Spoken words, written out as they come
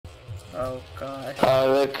Oh god.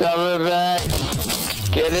 Oh, they're coming back.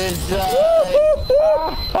 Get inside.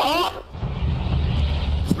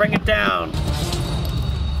 Let's bring it down.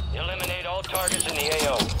 Eliminate all targets in the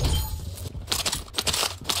AO.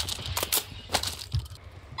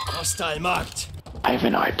 Hostile marked. I have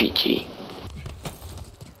an RPG.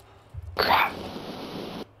 Crap.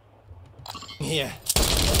 Here.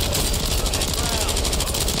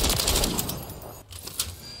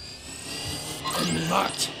 Enemy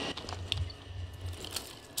marked.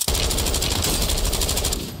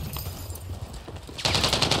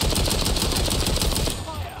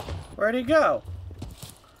 Where'd he go?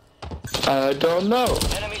 I don't know.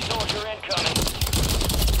 Enemy soldier incoming.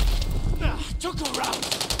 Took a round.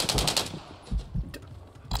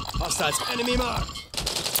 Hostiles. Enemy marked.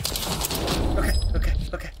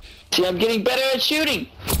 Okay. See, I'm getting better at shooting.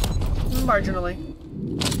 Marginally.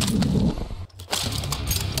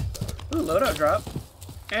 Ooh, loadout drop.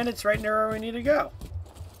 And it's right near where we need to go.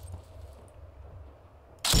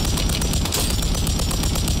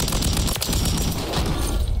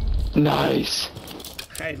 Nice.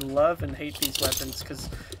 I love and hate these weapons because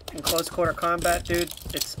in close quarter combat, dude,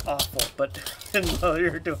 it's awful. But while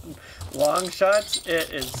you're doing long shots,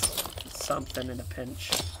 it is something in a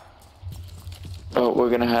pinch. Oh, we're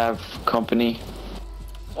gonna have company.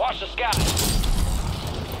 Watch the sky.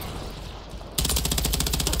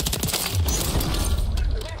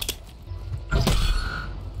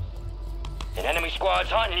 An enemy squad's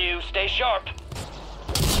hunting you. Stay sharp.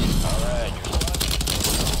 Alright.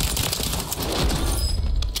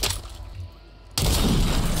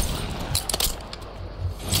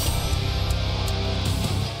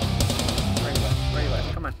 Where you at?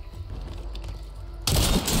 Come on.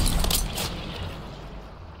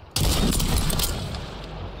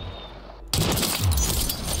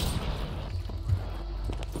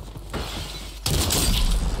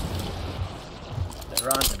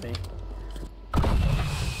 They're on to me.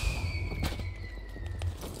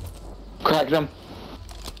 Cracked him.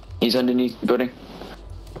 He's underneath the building.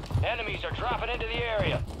 Enemies are dropping into the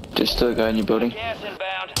area. There's still a guy in your building. Gas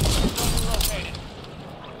inbound. Soldier located.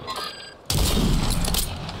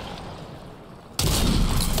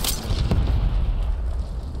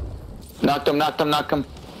 Knocked him.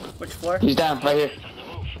 Which floor? He's down, right here.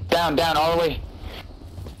 Down, all the way.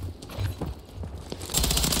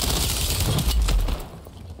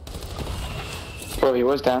 Bro, he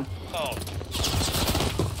was down. Oh.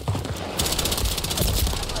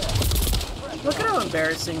 Look at how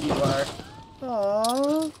embarrassing you are.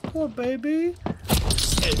 Aww, poor baby.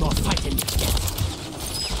 Still more fighting.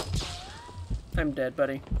 I'm dead,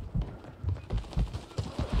 buddy.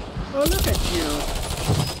 Oh, look at you.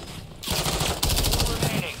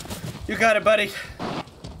 Remaining. You got it, buddy.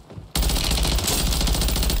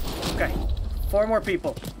 Okay, 4 more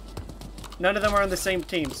people. None of them are on the same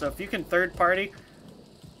team, so if you can third party,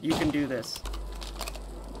 you can do this.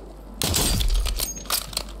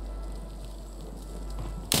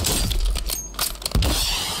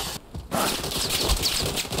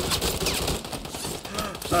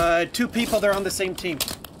 Two people, they're on the same team.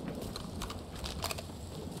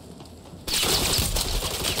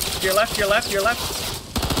 Your left.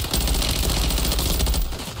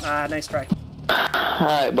 Ah, nice try.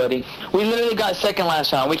 Alright, buddy. We literally got second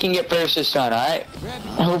last round. We can get first this time, alright?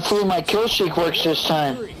 Hopefully my kill streak works this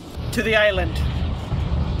time. To the island.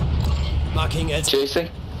 Marking it.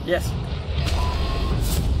 Seriously? Yes.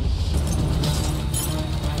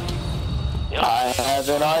 I have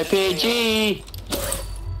an RPG.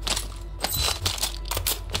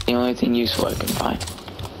 The only thing useful I can find.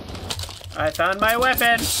 I found my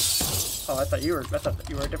weapon. Oh, I thought you were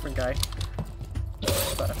a different guy.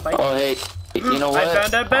 About to fight. Oh, hey. You know what? I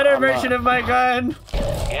found a better version of my gun.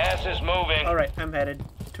 Gas is moving. All right, I'm headed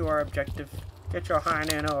to our objective. Get your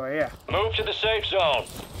hind end over here. Move to the safe zone.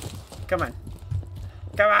 Come on.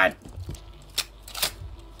 Come on.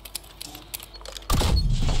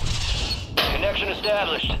 Connection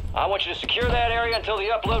established. I want you to secure that area until the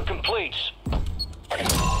upload completes.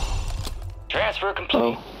 Transfer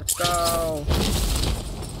complete. Oh. Let's go.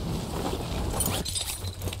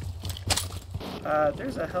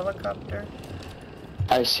 There's a helicopter.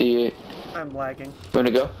 I see it. I'm lagging.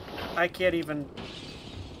 Wanna go? I can't even.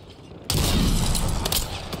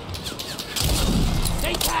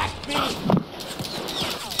 They tagged me.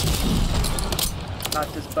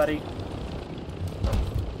 Not this buddy.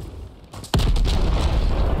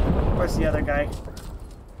 Where's the other guy?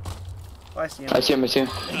 Oh, I see him. I see him.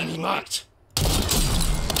 Enemy marked.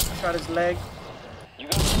 Shot his leg. You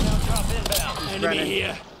got a drop inbound. Enemy running.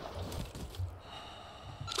 here.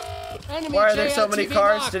 Enemy Why are there so many JLTV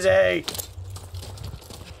cars marked. today?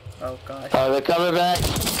 Oh gosh. Oh, they're coming back.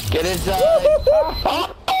 Get inside.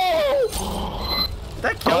 Oh!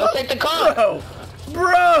 That killed Let's him? take the car.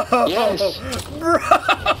 Bro! Yes. Bro!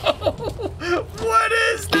 What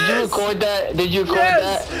is this? Did you record that? Did you record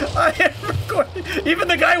Yes! that? I am recording. Even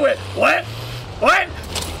the guy went, what? What?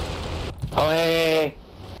 Oh, hey.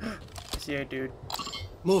 He's here, dude.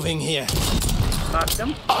 Moving here. Knocked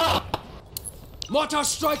him. Mortar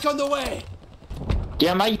strike on the way.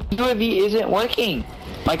 Yeah, my UAV isn't working.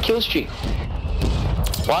 My kill streak.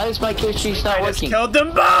 Why is my kill streak not I just working? killed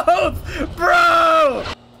them both! Bro!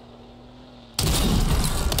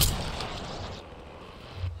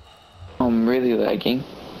 I'm really lagging.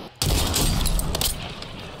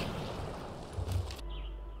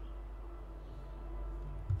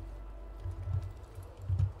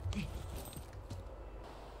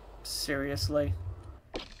 Seriously?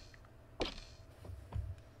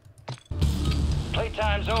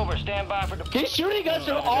 Playtime's over. Stand by for He's shooting us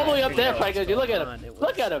from all the way up there, FryGOzi. Look at him.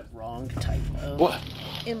 Look at him. Wrong type of... What?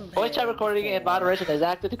 Voice chat recording and moderation is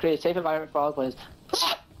active to create a safe environment for all players.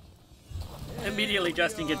 Immediately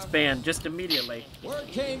Justin gets banned. Just immediately. Word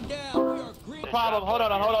came down. We are green. Problem. Hold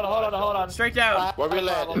on. Straight down. Where we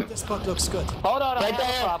landing? This spot looks good. Hold on, right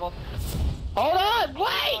there. Problem. Hold on,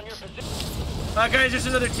 wait! Guys, there's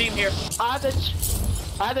another team here. I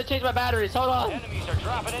have to change my batteries. Hold on. Enemies are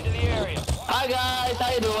dropping into the area. Hi guys,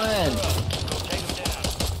 how you doing? Take them down.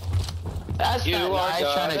 That's You not are nice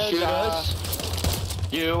trying to gonna shoot die. us.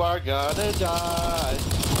 You are gonna die.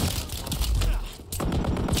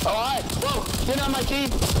 Alright, whoa, you're not my team.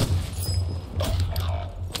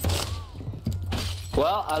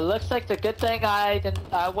 Well, it looks like the good thing I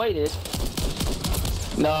waited.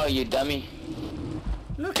 No, you dummy.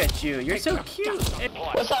 Look at you. You're so cute.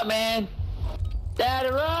 What's up, man? Daddy,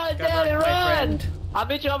 run! Come Daddy, on, my run! friend. I'll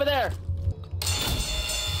meet you over there.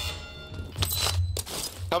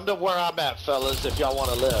 Come to where I'm at, fellas, if y'all want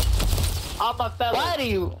to live. I'm a fella. Why do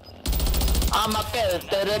you? I'm a fella.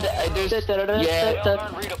 Well Yeah.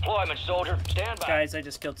 earned redeployment, soldier. Stand by. Guys, I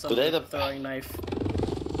just killed somebody they with a throwing knife.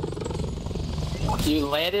 You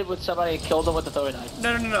landed with somebody and killed them with the throwing knife.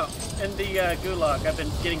 No. In the gulag, I've been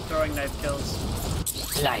getting throwing knife kills.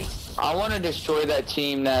 Nice. I want to destroy that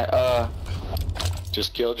team that,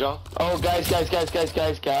 Just killed y'all? Oh, guys. What? Guess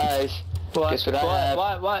what I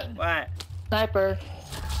have? What? Sniper.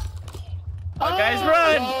 Oh, guys,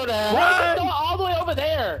 run! Run! Go all the way over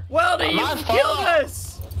there. Weldy, you My killed fault.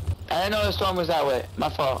 us! I didn't know the storm was that way. My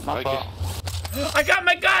fault. Okay. I got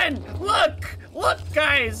my gun! Look! Look,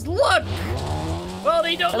 guys, look!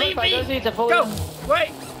 Weldy, don't leave me! FryGOzi, it's a fully- Go!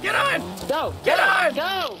 Wait! Get on! Go. Get on!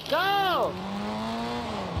 Go.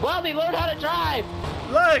 Well, they learned how to drive.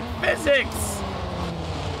 Look! Physics!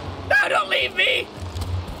 No, don't leave me!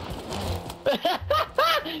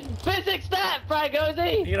 Physics that,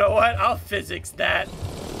 FryGOzi. You know what? I'll physics that.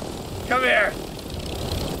 Come here.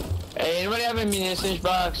 Hey, anybody have a munitions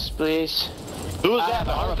box, please? Who is I that? have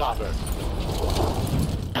The a arm box. copper.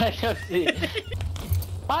 FryGOzi.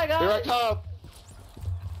 Hi, Here I guys. come.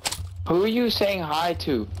 Who are you saying hi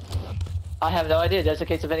to? I have no idea. Just in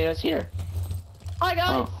case if anyone's here. Hi,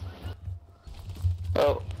 guys.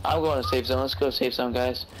 Oh, I'm going to save zone. Let's go save zone,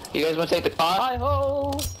 guys. You guys want to take the car? Hi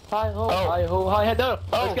ho, hi ho, hi ho, hi ho. No,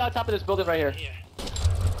 let's go on top of this building right here.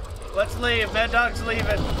 Let's leave. Mad Dog's leaving.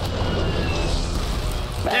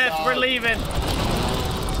 Yes, we're leaving.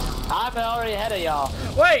 I'm already ahead of y'all.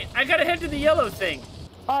 Wait, I gotta head to the yellow thing.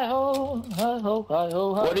 Hi ho, hi ho, hi ho, hi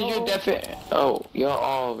ho. What did you definitely? Oh, you're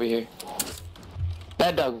all over here.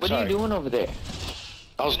 Mad Dog, what are you doing over there?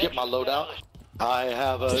 I was getting my load out. I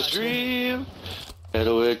have a dream.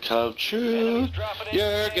 It'll come true.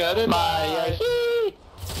 You're gonna die.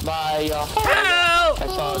 Help! I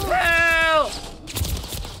saw it. Help!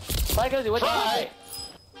 FryGOzi, what Fry!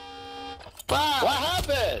 What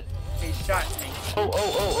happened? He shot me. Oh.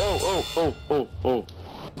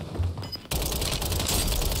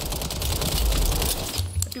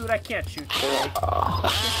 Dude, I can't shoot you.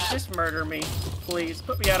 Just murder me. Please,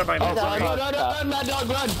 put me out of my Oh, misery. Run, Mad Dog,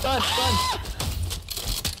 run.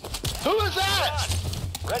 Who is that?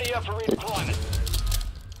 Ready up for redeployment.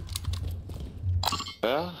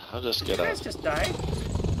 Well, I'll just You get guys up. just died.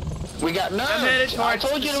 We got nerfed. I'm headed I towards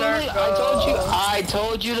told you the to leave. I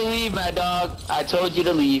told you to leave, Mad Dog. I told you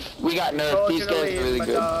to leave. We got nerfed. Told These you to guys leave, are really my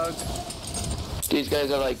good. dog. These guys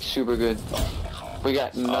are like super good. We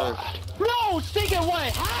got nerfed. No, stinking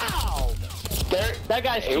way. How? That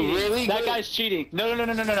guy's cheating. really That good. guy's cheating.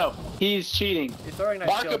 No. He's cheating. Your throwing knife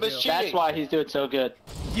Markham killed is you. cheating. That's why he's doing so good.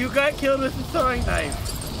 You got killed with a throwing knife.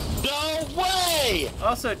 No way!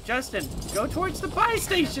 Also, Justin, go towards the buy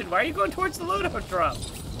station. Why are you going towards the loadout drop?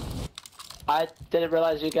 I didn't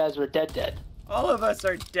realize you guys were dead. All of us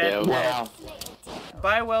are dead. Wow.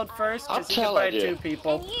 Buy Weld first, because you can buy 2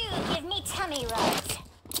 people. And you give me tummy rubs.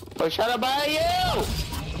 We're trying to buy you!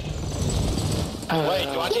 Wait,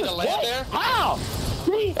 do I need to land there? How?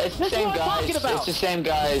 See, It's the this is same what I'm guys. talking about. It's the same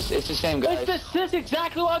guys. It's the same guys. This is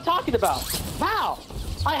exactly what I'm talking about. How?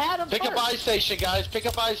 I had him Pick a first. buy station, guys. Pick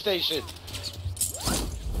a buy station.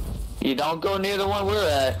 You don't go near the one we're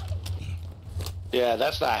at. Yeah,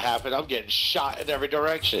 that's not happening. I'm getting shot in every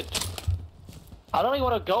direction. I don't even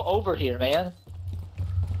want to go over here, man.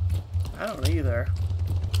 I don't either.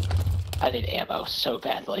 I need ammo so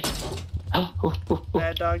badly.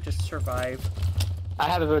 Mad Dog, just survive. I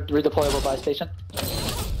have a redeployable buy station.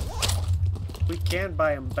 We can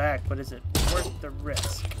buy them back, but is it worth the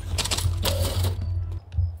risk?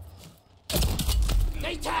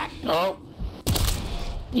 Oh.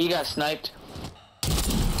 You got sniped.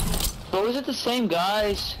 But was it the same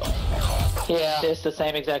guys? Yeah. It's the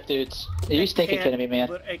same exact dudes. You stinking kidding me, man.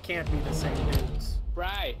 But it can't be the same dudes.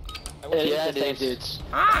 Right. Yeah, It's the same it is. dudes.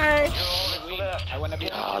 Hi! Left. I want to be.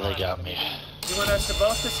 Oh, they got me. You want us to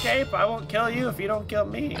both escape? I won't kill you if you don't kill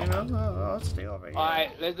me, you know? I'll stay over here.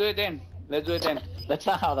 Alright, let's do it then. That's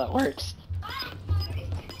not how that works.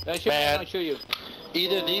 Don't shoot me, Man. don't shoot you.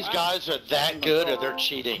 Either these guys are that good or they're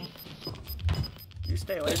cheating. You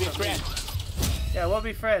stay away Let's be from me. friends. Yeah, we'll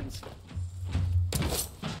be friends.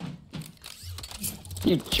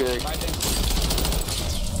 You jerk. Bye then.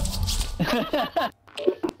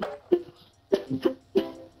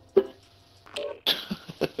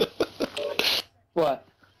 What?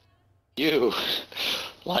 You,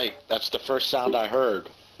 like, that's the first sound I heard.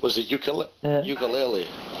 Was it ukulele?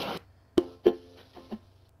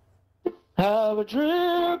 Have a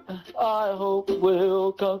dream, I hope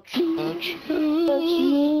will come true.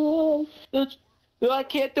 I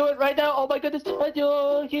can't do it right now. Oh my goodness, but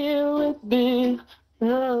you're here with me.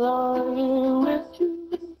 And I'm here with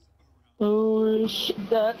you. I wish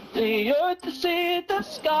that the earth to see the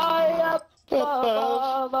sky up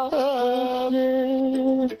above.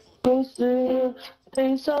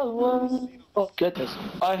 Oh goodness.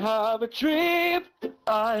 I have a dream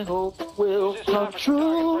I hope will come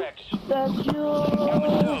true. That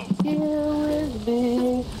you're here with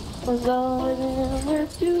me. As I'm here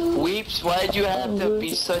with you. Weeps, why'd you have to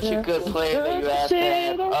be such a good player that you have to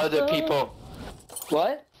have other people?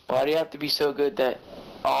 What? Why do you have to be so good that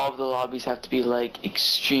all of the lobbies have to be, like,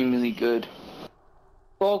 extremely good?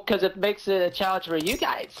 Well, because it makes it a challenge for you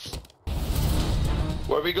guys.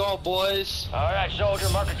 Where we going, boys? All right, soldier,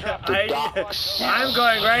 mark a trap. I'm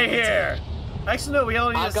going right here. Actually, no, we all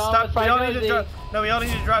need to I'll go stop. with We all need to FryGOzi. drop. No, we all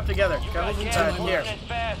need to drop together. You Come guys here. can't move Here. in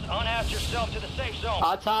fast. Unhouse yourself to the safe zone.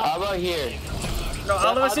 On top. How about here? No,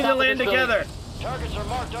 all of us need to land together. Targets are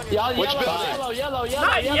marked on your Y'all, Which yellow, building? yellow.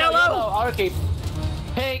 Not yellow. Okay.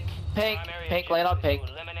 Pink, land on pink.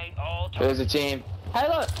 Eliminate all There's a team. Hey,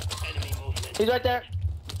 look. enemy movement. He's right there.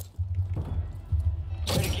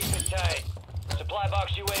 Way to keep it tight. Supply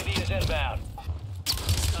box UAV is inbound.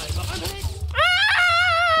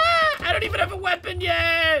 Ah! I don't even have a weapon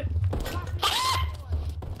yet.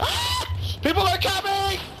 People are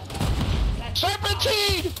coming!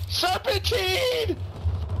 Serpentine! Serpentine!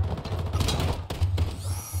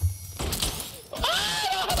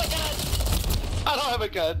 I don't have a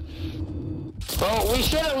gun. Well, we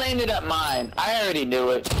should have landed at mine. I already knew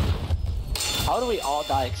it. How do we all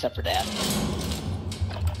die except for Dad?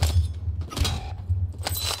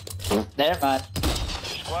 Never mind. Your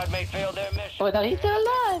squad mate failed their mission. Oh, no, he's still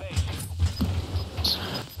alive.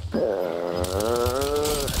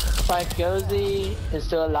 FryGOzi is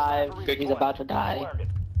still alive. He's about to die.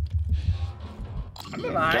 I'm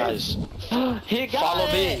alive. Guys, He got follow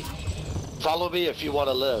it. me. Follow me if you want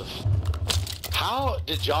to live. How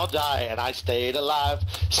did y'all die and I stayed alive?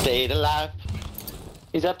 Stayed alive?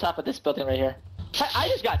 He's up top of this building right here. I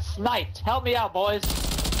just got sniped. Help me out, boys.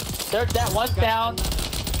 There's that one's down.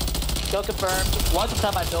 Still confirmed. One's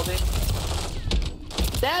inside my building.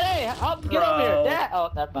 Daddy, help, get over here. Dad. Oh,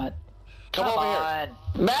 never mind. Come over here.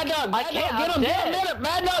 on. Mad Dog, I can't, get I'm him, dead. get him,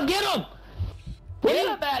 Mad Dog, get him! Get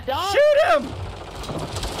him, Mad Dog. Shoot him!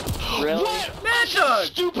 Really? What? Mad Dog!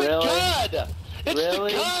 Stupid Really? gun! It's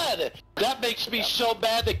Really? the gun! That makes me so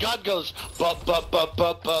mad the gun goes bup bup bup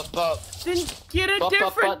bup bup bup. Then get a Bup, bup,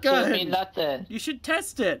 different bup, to me gun. nothing. You should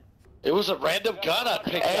test it. It was a random gun I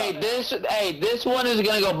picked Hey, up. this one is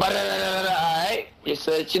gonna go alright? Just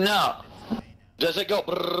so that you know. Does it go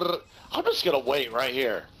brrrr? I'm just gonna wait right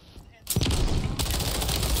here.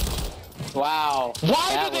 Wow. Why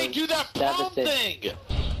That did they was do that palm devastating. thing?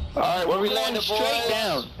 Alright, Where we're we going landed, straight boys?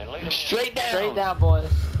 down. And lead them Straight down. Straight down, boys.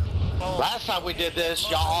 Last time we did this,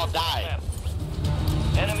 y'all all died.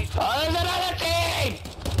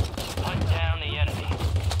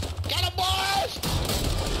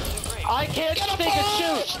 can't think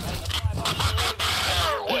and shoot.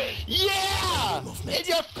 Yeah! In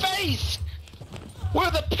your face! We're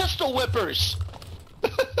the pistol whippers!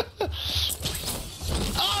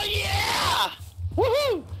 Oh yeah!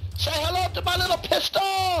 Woohoo! Say hello to my little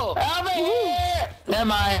pistol! Help me here! Never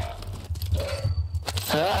mind.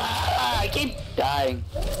 I keep dying.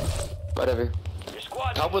 Whatever. Your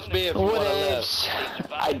squad Come with me if you What want to live. is?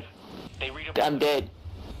 I'm dead.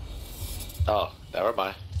 Oh, never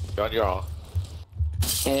mind. You're on your own.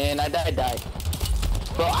 And I died.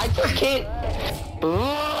 Bro, I just can't.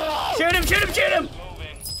 Shoot him! Shoot him! Shoot him!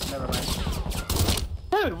 Never mind.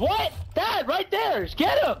 Dude, what? Dad, right there.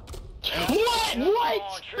 Get him. What?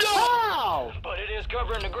 What? How? But it is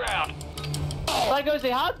covering the ground.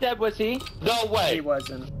 FryGOzi, how dead was he? No way. He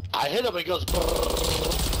wasn't. I hit him and he goes.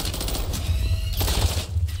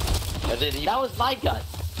 And then he. That was my gun.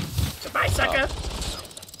 Goodbye, sucker!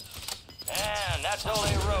 And that's all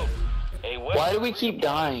they wrote. Why do we keep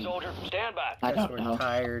dying? Soldier, stand by. I Guess don't we're know.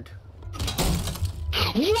 tired.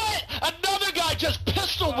 What? Another guy just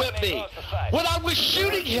pistol whipped me when I was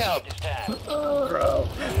shooting him. Bro.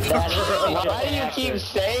 Why do you keep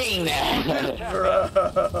saying that?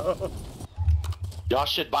 Bro. Y'all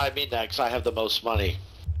should buy me next. I have the most money.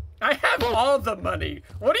 I have all the money.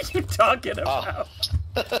 What are you talking about?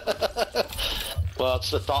 Well,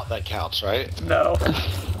 it's the thought that counts, right? No.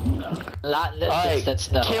 Not in this Alright,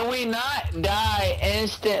 instance, no. can we not die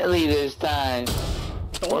instantly this time?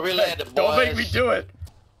 Where we landed, Don't make boys? me do it.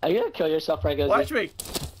 Are you gonna kill yourself, FryGOzi? Watch me.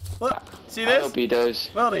 Look. See I this? hope he does.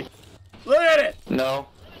 Weldy. Look at it. No.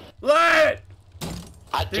 Look at it.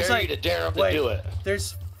 I There's dare like- you to dare him wait. to do it.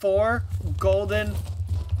 There's 4 golden.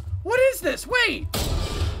 What is this? Wait. Do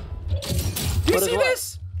you What is see what?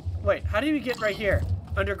 this? Wait. How do you get right here?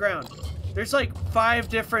 Underground. There's like 5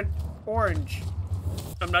 different orange.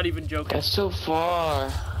 I'm not even joking. That's so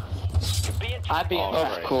far. I'm being Oh,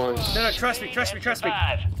 Of right. course. No, trust me. Trust me. Trust me.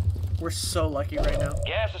 We're so lucky right now.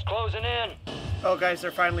 Gas is closing in. Oh, guys,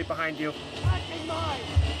 they're finally behind you.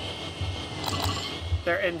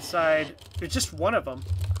 They're inside. There's just one of them.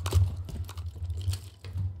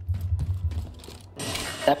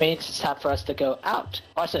 That means it's time for us to go out.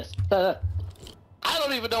 Watch this. I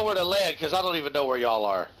don't even know where to land because I don't even know where y'all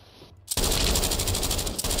are.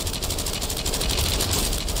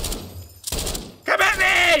 Come at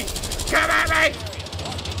me! Come at me!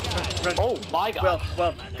 Run. Oh my god.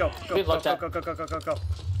 Well, go, go, Good go, luck, go, Dad. go, go, go, go, go, go.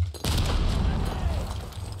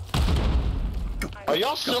 Are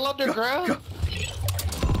y'all still underground?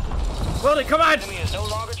 Wildy, come on! Enemy is no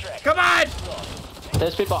longer tracked. Come on!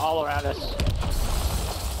 There's people all around us.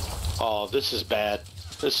 Oh, this is bad.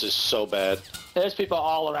 This is so bad. There's people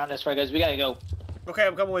all around us, FryGOzi. We gotta go. Okay,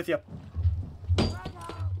 I'm coming with you.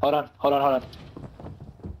 Hold on.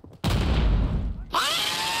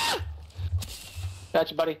 Got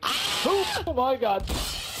you, buddy. Oh my god.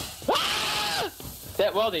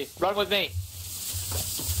 That Weldy, run with me.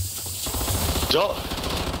 Don't.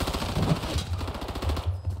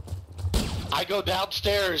 I go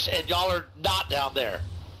downstairs and y'all are not down there.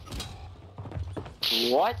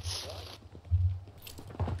 What?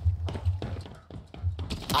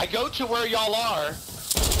 I go to where y'all are.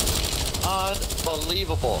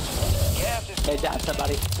 Unbelievable. Gas is Hey, down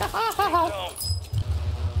somebody. zone.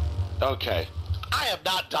 Okay. I am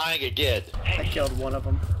not dying again. I killed one of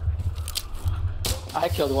them. I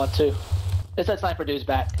killed one too. It's that sniper dude's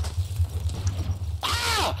back.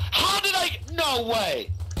 Ah! How did I? No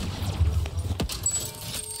way.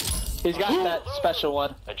 He's got that special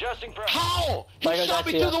one. Adjusting for How? He Michael, shot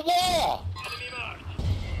me that's through you. the wall.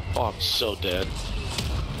 Oh, I'm so dead.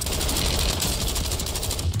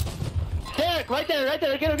 Derek, right there.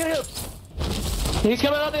 Get him. He's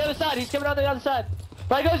coming on the other side.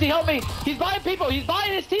 FryGOzi, help me. He's buying people. He's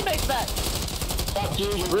buying his teammates back. Fuck you.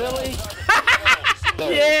 Really?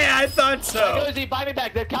 Yeah, I thought so. FryGOzi, buy me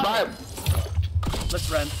back. They're coming. Let's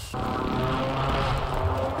run.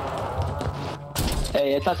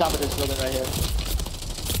 Hey, it's on top of this building right here.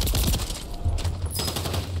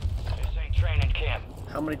 This ain't training camp.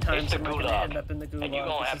 How many times It's the am I going to gulag. end up in the gulag? And you're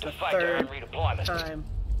gonna This have is to the fight to earn third redeployment. time.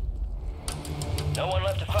 No one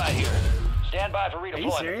left to fight here. Stand by for Are you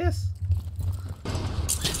redeployment. serious?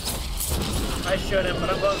 I shouldn't, but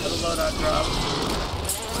I'm going for the loadout drop.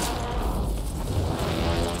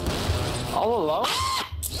 All alone?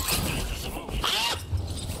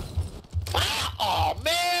 Oh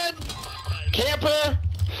man! Camper!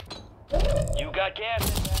 You got gas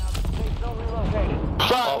inbound. Safe zone relocated.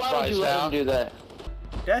 Why would Fry's you let down. him do that?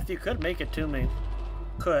 Death, you could make it to me.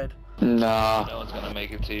 Could. Nah. No one's gonna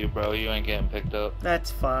make it to you, bro. You ain't getting picked up.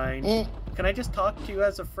 That's fine. Can I just talk to you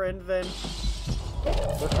as a friend then?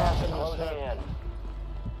 We're passing close in.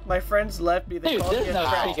 My friends left me. They Dude, called there's me a no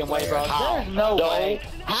trash stinking way, player. bro. There's no way.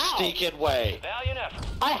 Stinking way. Valiant effort.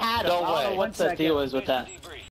 I had him. No I don't way. know what the deal is with that.